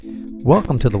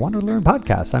Welcome to the Want to Learn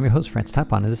podcast. I'm your host, France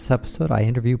Tapon. In this episode, I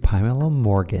interview Pamela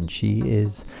Morgan. She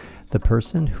is the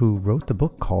person who wrote the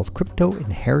book called Crypto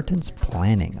Inheritance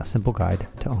Planning, a simple guide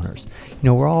to owners. You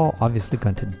know, we're all obviously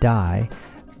going to die,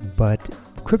 but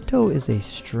crypto is a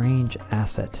strange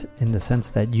asset in the sense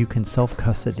that you can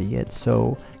self-custody it.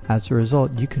 So as a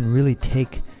result, you can really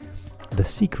take the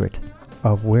secret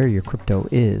of where your crypto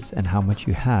is and how much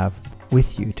you have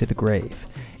with you to the grave.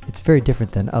 It's very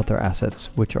different than other assets,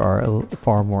 which are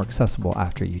far more accessible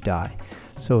after you die.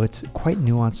 So it's quite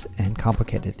nuanced and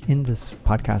complicated. In this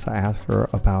podcast, I ask her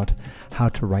about how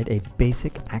to write a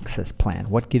basic access plan,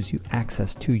 what gives you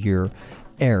access to your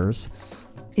heirs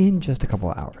in just a couple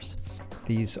of hours.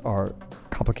 These are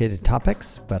complicated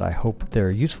topics, but I hope they're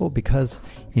useful because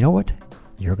you know what?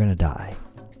 You're going to die,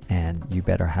 and you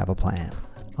better have a plan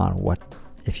on what,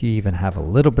 if you even have a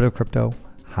little bit of crypto,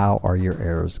 how are your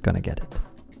heirs going to get it?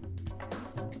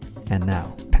 And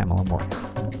now, Pamela Morgan.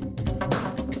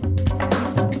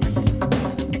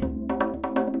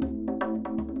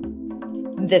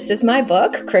 This is my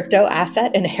book, Crypto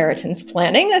Asset Inheritance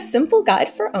Planning, a simple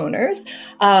guide for owners.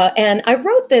 And I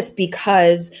wrote this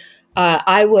because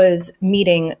I was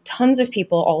meeting tons of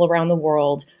people all around the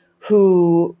world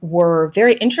who were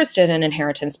very interested in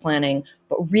inheritance planning,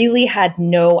 but really had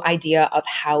no idea of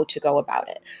how to go about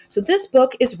it. So this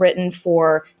book is written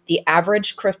for the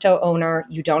average crypto owner.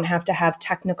 You don't have to have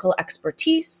technical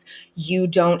expertise. You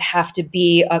don't have to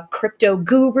be a crypto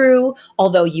guru,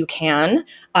 although you can.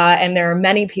 And there are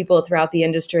many people throughout the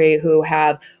industry who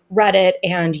have read it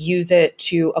and use it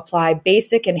to apply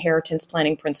basic inheritance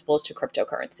planning principles to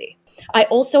cryptocurrency. I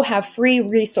also have free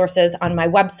resources on my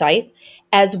website,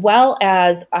 as well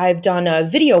as I've done a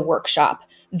video workshop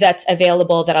that's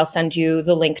available that I'll send you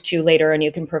the link to later, and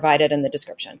you can provide it in the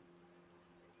description.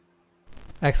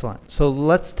 Excellent. So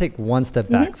let's take one step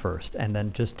back first and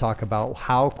then just talk about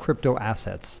how crypto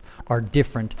assets are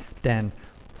different than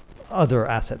other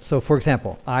assets. So for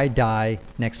example, I die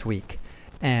next week.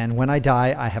 And when I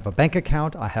die, I have a bank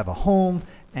account, I have a home,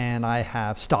 and I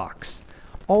have stocks.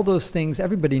 All those things,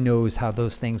 everybody knows how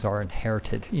those things are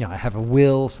inherited. You know, I have a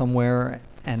will somewhere,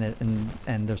 and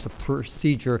there's a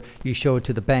procedure. You show it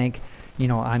to the bank. You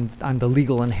know, I'm the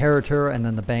legal inheritor, and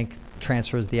then the bank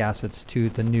transfers the assets to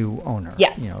the new owner.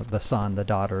 Yes. You know, the son, the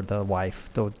daughter, the wife,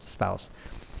 the spouse.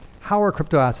 How are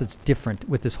crypto assets different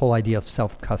with this whole idea of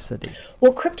self-custody?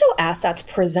 Well, crypto assets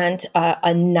present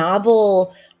a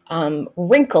novel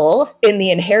wrinkle in the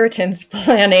inheritance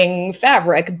planning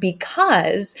fabric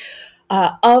because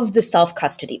of the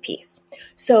self-custody piece.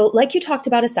 So like you talked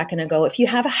about a second ago, if you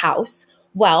have a house,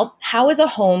 well, how is a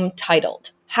home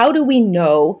titled? How do we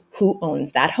know who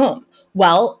owns that home?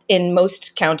 Well, in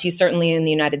most counties, certainly in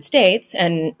the United States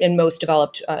and in most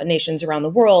developed nations around the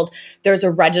world, there's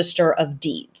a register of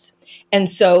deeds. And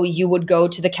so you would go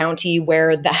to the county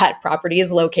where that property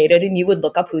is located and you would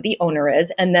look up who the owner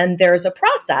is. And then there's a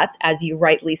process, as you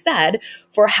rightly said,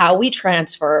 for how we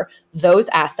transfer those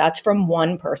assets from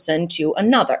one person to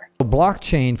another.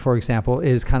 Blockchain, for example,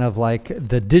 is kind of like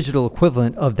the digital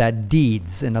equivalent of that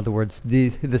deeds. In other words,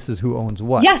 this is who owns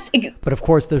what. Yes. But of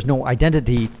course, there's no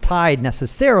identity tied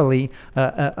necessarily,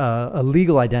 a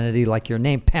legal identity like your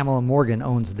name, Pamela Morgan,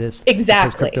 owns this. Exactly.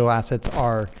 Because crypto assets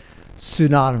are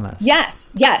synonymous.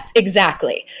 Yes,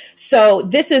 exactly. So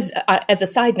this is, as a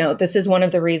side note, this is one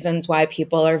of the reasons why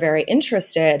people are very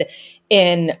interested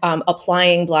in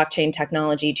applying blockchain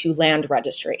technology to land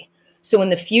registry. So in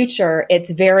the future, it's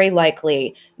very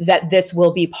likely that this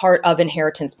will be part of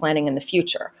inheritance planning in the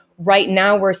future. Right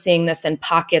now, we're seeing this in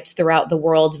pockets throughout the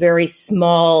world, very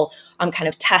small kind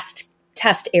of test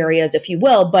areas, if you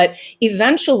will. But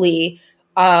eventually,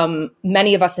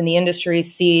 many of us in the industry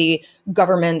see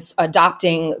governments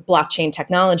adopting blockchain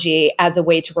technology as a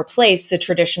way to replace the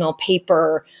traditional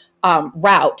paper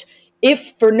route,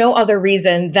 if for no other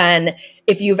reason than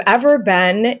if you've ever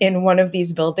been in one of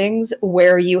these buildings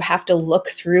where you have to look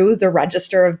through the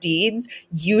register of deeds,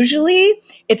 usually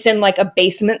it's in like a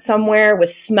basement somewhere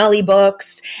with smelly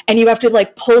books, and you have to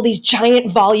like pull these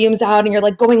giant volumes out and you're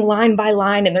like going line by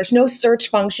line and there's no search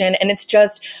function and it's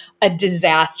just a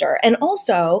disaster. And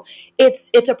also it's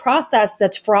a process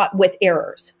that's fraught with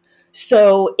errors.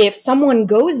 So if someone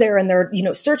goes there and they're,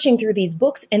 searching through these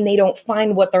books and they don't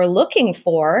find what they're looking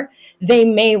for, they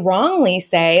may wrongly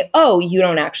say, oh, you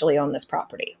don't actually own this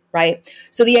property, right?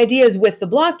 So the idea is with the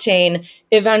blockchain,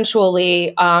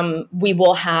 eventually we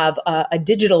will have a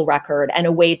digital record and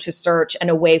a way to search and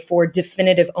a way for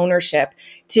definitive ownership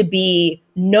to be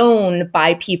known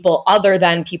by people other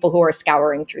than people who are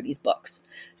scouring through these books.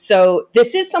 So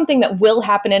this is something that will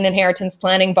happen in inheritance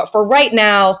planning, but for right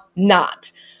now,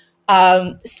 not.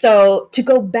 So to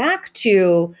go back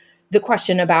to the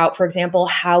question about, for example,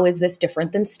 how is this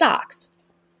different than stocks?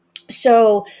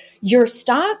 So your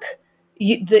stock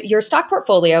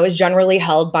portfolio is generally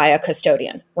held by a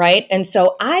custodian, right? And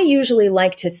so I usually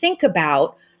like to think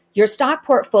about your stock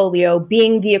portfolio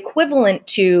being the equivalent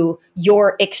to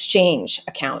your exchange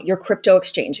account, your crypto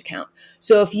exchange account.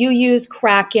 So if you use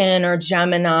Kraken or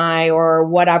Gemini or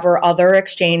whatever other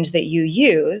exchange that you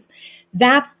use,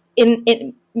 that's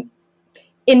in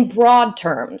broad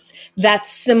terms, that's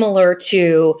similar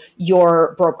to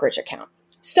your brokerage account.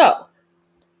 So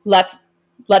let's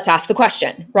ask the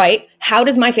question, right? How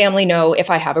does my family know if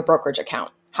I have a brokerage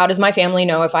account? How does my family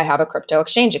know if I have a crypto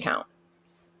exchange account?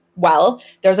 Well,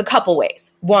 there's a couple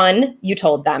ways. One, you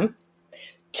told them.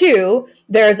 Two,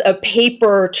 there's a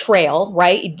paper trail,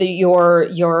 right?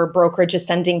 Your brokerage is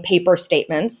sending paper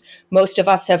statements. Most of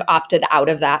us have opted out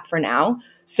of that for now.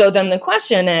 So then the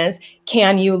question is,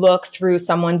 can you look through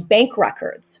someone's bank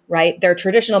records, right? Their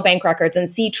traditional bank records and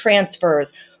see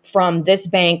transfers from this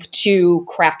bank to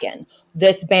Kraken,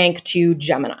 this bank to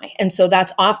Gemini. And so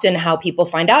that's often how people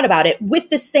find out about it, with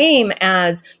the same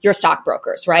as your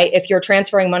stockbrokers, right? If you're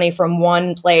transferring money from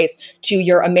one place to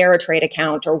your Ameritrade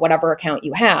account or whatever account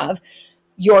you have,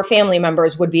 your family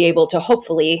members would be able to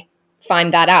hopefully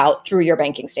find that out through your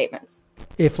banking statements.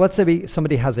 If, let's say,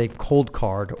 somebody has a cold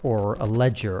card or a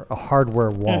ledger, a hardware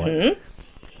wallet,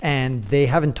 and they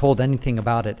haven't told anything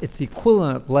about it, it's the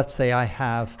equivalent of, let's say I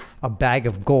have a bag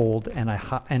of gold and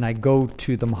I go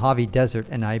to the Mojave Desert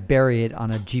and I bury it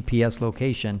on a GPS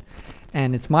location,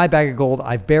 and it's my bag of gold,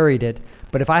 I've buried it,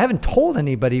 but if I haven't told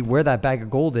anybody where that bag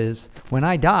of gold is, when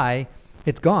I die,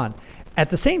 it's gone. At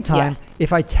the same time,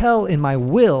 if I tell in my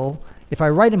will, if I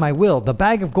write in my will, the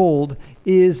bag of gold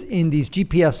is in these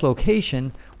GPS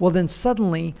location, well, then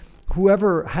suddenly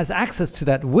whoever has access to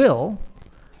that will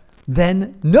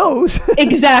then knows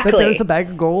exactly that there's a bag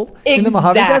of gold in the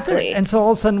Mojave Desert. And so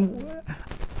all of a sudden,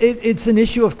 it's an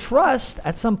issue of trust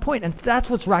at some point. And that's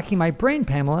what's racking my brain,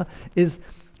 Pamela, is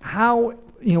how,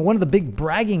 one of the big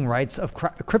bragging rights of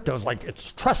crypto is like,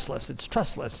 it's trustless, it's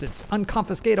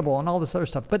unconfiscatable and all this other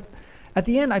stuff. But at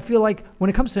the end, I feel like when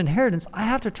it comes to inheritance, I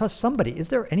have to trust somebody. Is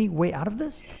there any way out of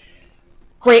this?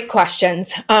 Great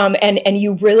questions. And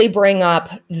you really bring up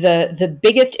the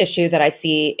biggest issue that I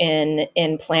see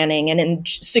in planning and in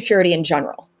security in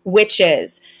general, which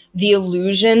is the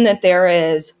illusion that there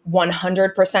is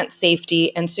 100%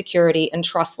 safety and security and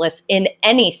trustless in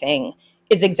anything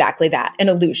is exactly that, an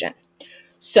illusion.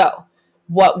 So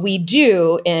what we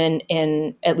do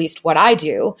in at least what I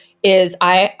do is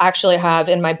I actually have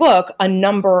in my book a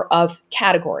number of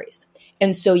categories.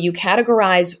 And so you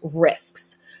categorize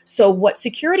risks. So what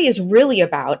security is really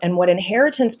about and what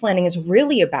inheritance planning is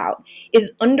really about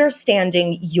is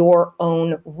understanding your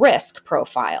own risk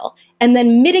profile and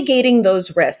then mitigating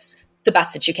those risks the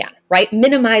best that you can, right?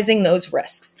 Minimizing those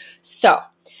risks. So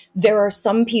there are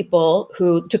some people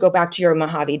who, to go back to your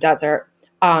Mojave Desert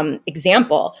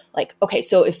example, like, okay,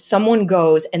 so if someone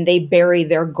goes and they bury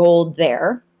their gold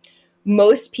there,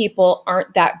 most people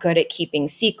aren't that good at keeping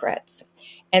secrets.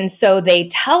 And so they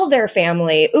tell their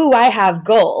family, ooh, I have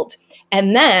gold.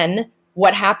 And then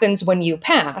what happens when you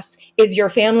pass is your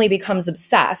family becomes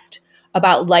obsessed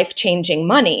about life-changing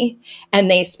money,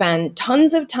 and they spend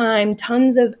tons of time,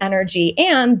 tons of energy,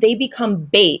 and they become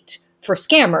bait for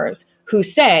scammers who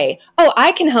say, oh,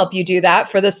 I can help you do that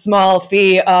for the small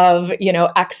fee of,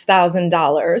 X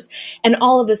 $1,000. And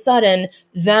all of a sudden,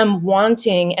 them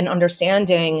wanting and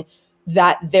understanding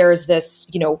that there's this,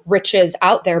 riches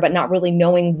out there, but not really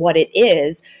knowing what it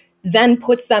is, then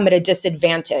puts them at a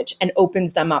disadvantage and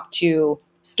opens them up to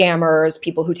scammers,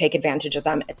 people who take advantage of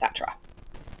them, etc.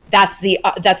 That's the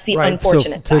right.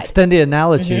 Unfortunate side. To extend the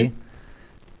analogy,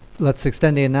 Mm-hmm. Let's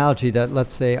extend the analogy that,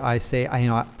 let's say I say,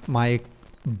 my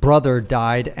brother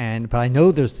died, but I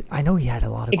know he had a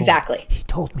lot of gold. Exactly. He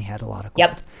told me he had a lot of gold.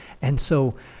 Yep. And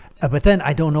so, but then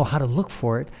I don't know how to look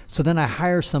for it. So then I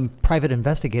hire some private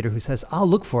investigator who says, I'll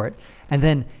look for it. And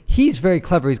then he's very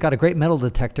clever. He's got a great metal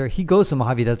detector. He goes to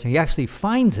Mojave Desert. He actually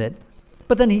finds it.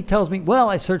 But then he tells me, well,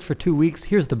 I searched for 2 weeks.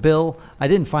 Here's the bill. I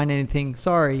didn't find anything.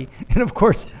 Sorry. And of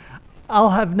course,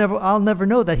 I'll never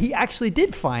know that he actually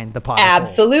did find the pot.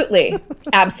 Absolutely.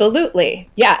 Absolutely.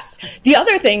 Yes. The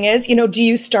other thing is, do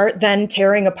you start then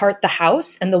tearing apart the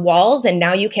house and the walls, and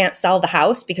now you can't sell the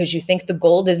house because you think the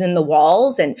gold is in the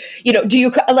walls? And, do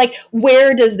you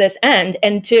where does this end?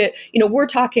 And we're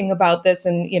talking about this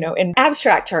in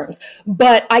abstract terms,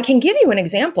 but I can give you an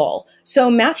example. So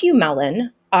Matthew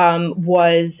Mellon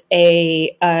was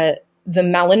the the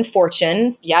Mellon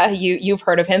fortune. Yeah, you've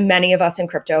heard of him. Many of us in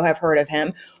crypto have heard of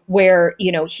him, where,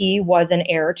 he was an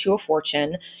heir to a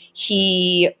fortune.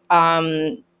 He,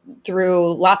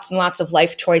 through lots and lots of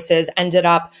life choices, ended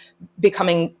up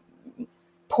becoming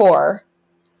poor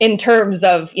in terms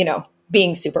of,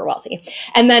 being super wealthy.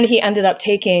 And then he ended up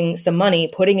taking some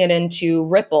money, putting it into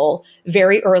Ripple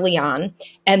very early on.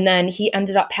 And then he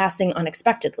ended up passing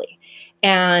unexpectedly.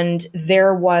 And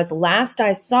there was, last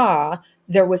I saw,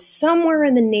 there was somewhere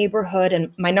in the neighborhood,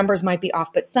 and my numbers might be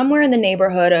off, but somewhere in the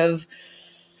neighborhood of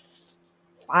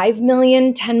 5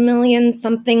 million, 10 million,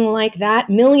 something like that,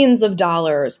 millions of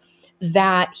dollars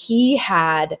that he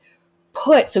had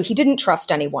put. So he didn't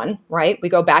trust anyone, right? We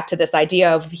go back to this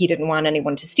idea of he didn't want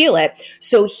anyone to steal it.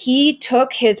 So he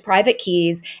took his private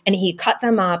keys and he cut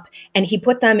them up and he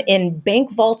put them in bank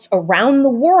vaults around the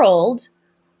world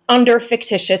under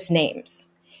fictitious names.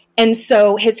 And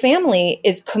so his family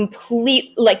is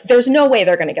complete, like, there's no way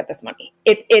they're going to get this money.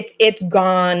 It's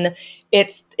gone.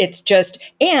 It's just,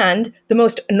 and the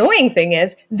most annoying thing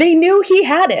is they knew he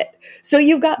had it. So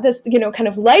you've got this, kind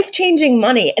of life-changing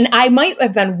money. And I might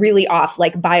have been really off,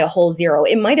 like by a whole zero.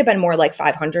 It might have been more like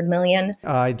 500 million.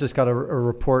 I just got a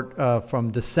report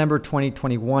from December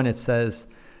 2021. It says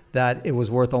that it was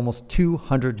worth almost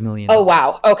 $200 million. Oh,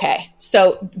 wow. Okay.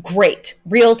 So great.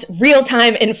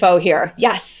 Real-time info here.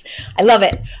 Yes. I love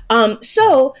it. Right.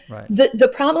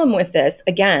 The problem with this,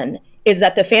 again, is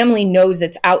that the family knows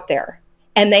it's out there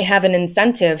and they have an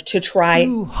incentive to try.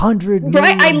 $200 million.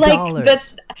 Right. I like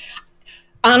this.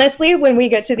 Honestly, when we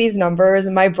get to these numbers,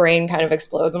 my brain kind of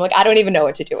explodes. I'm like, I don't even know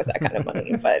what to do with that kind of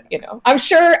money. But, I'm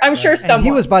sure someone. And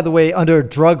he was, by the way, under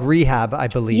drug rehab, I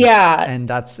believe. Yeah.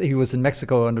 And he was in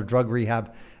Mexico under drug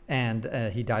rehab, and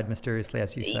he died mysteriously,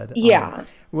 as you said. Yeah.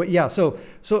 So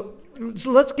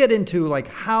let's get into, like,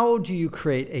 how do you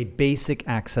create a basic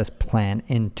access plan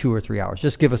in 2 or 3 hours?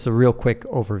 Just give us a real quick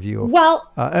overview.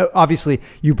 Obviously,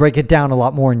 you break it down a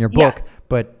lot more in your book. Yes.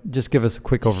 But just give us a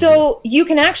quick overview. So you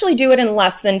can actually do it in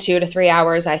less than 2 to 3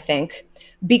 hours, I think,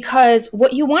 because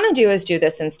what you want to do is do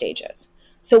this in stages.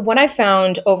 So what I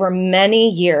found over many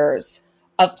years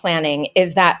of planning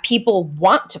is that people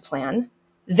want to plan.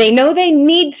 They know they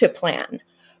need to plan.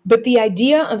 But the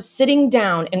idea of sitting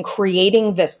down and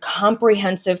creating this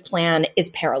comprehensive plan is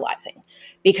paralyzing,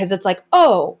 because it's like,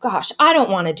 oh gosh, I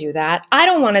don't want to do that. I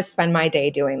don't want to spend my day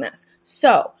doing this.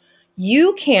 So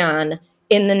you can,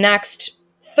 in the next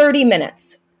 30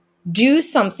 minutes, do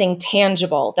something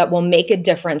tangible that will make a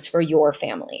difference for your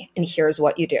family. And here's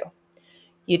what you do.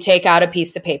 You take out a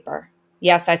piece of paper.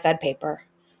 Yes, I said paper.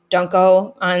 Don't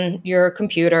go on your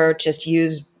computer. Just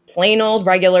use plain old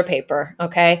regular paper,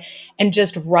 okay? And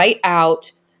just write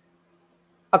out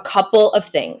a couple of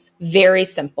things. Very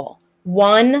simple.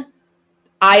 1,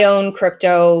 I own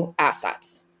crypto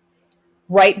assets.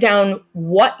 Write down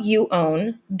what you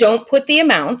own. Don't put the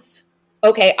amounts.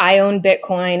 Okay, I own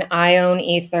Bitcoin, I own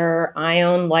Ether, I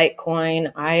own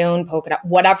Litecoin, I own Polkadot,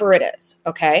 whatever it is,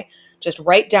 okay? Just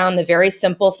write down the very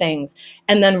simple things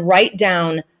and then write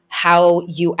down how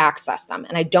you access them.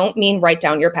 And I don't mean write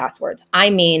down your passwords. I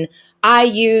mean, I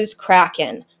use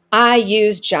Kraken, I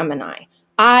use Gemini,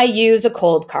 I use a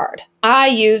cold card, I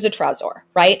use a Trezor,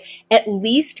 right? At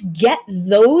least get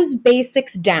those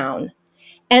basics down.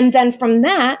 And then from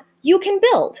that, you can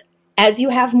build. As you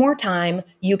have more time,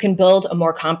 you can build a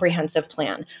more comprehensive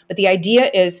plan. But the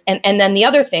idea is, and then the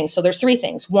other thing, so there's 3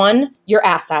 things. 1, your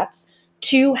assets.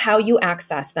 2, how you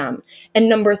access them. And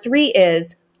number 3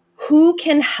 is who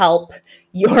can help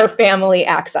your family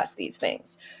access these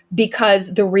things.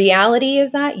 Because the reality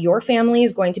is that your family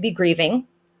is going to be grieving.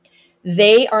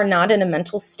 They are not in a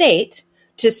mental state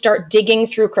to start digging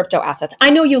through crypto assets.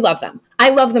 I know you love them. I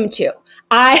love them too.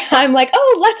 I'm like,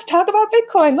 oh, let's talk about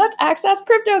Bitcoin. Let's access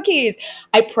crypto keys.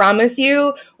 I promise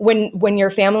you, when your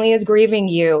family is grieving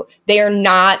you, they are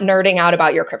not nerding out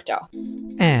about your crypto.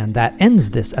 And that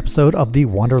ends this episode of the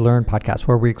Wander Learn podcast,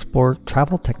 where we explore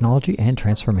travel, technology, and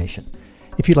transformation.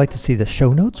 If you'd like to see the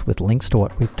show notes with links to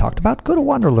what we've talked about, go to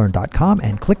wanderlearn.com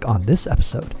and click on this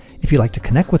episode. If you'd like to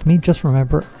connect with me, just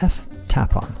remember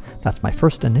FTapon. That's my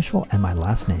first initial and my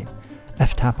last name.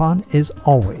 FTapon is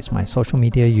always my social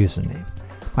media username.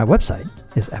 My website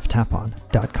is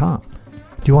ftapon.com.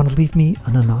 Do you want to leave me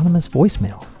an anonymous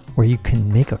voicemail where you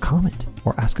can make a comment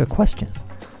or ask a question?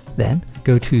 Then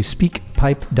go to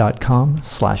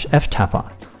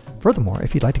speakpipe.com/ftapon. Furthermore,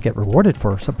 if you'd like to get rewarded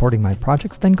for supporting my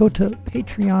projects, then go to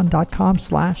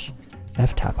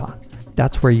patreon.com/ftapon.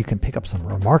 That's where you can pick up some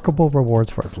remarkable rewards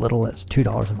for as little as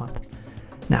 $2 a month.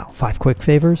 Now, 5 quick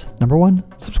favors. Number 1,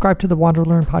 subscribe to the Wander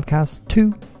Learn podcast.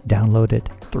 2, download it.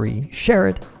 3, share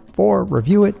it. 4,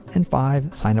 review it, and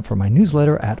 5, sign up for my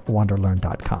newsletter at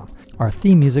wanderlearn.com. Our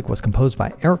theme music was composed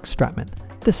by Eric Stratman.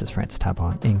 This is Francis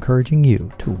Tapon, encouraging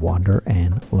you to wander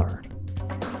and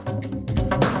learn.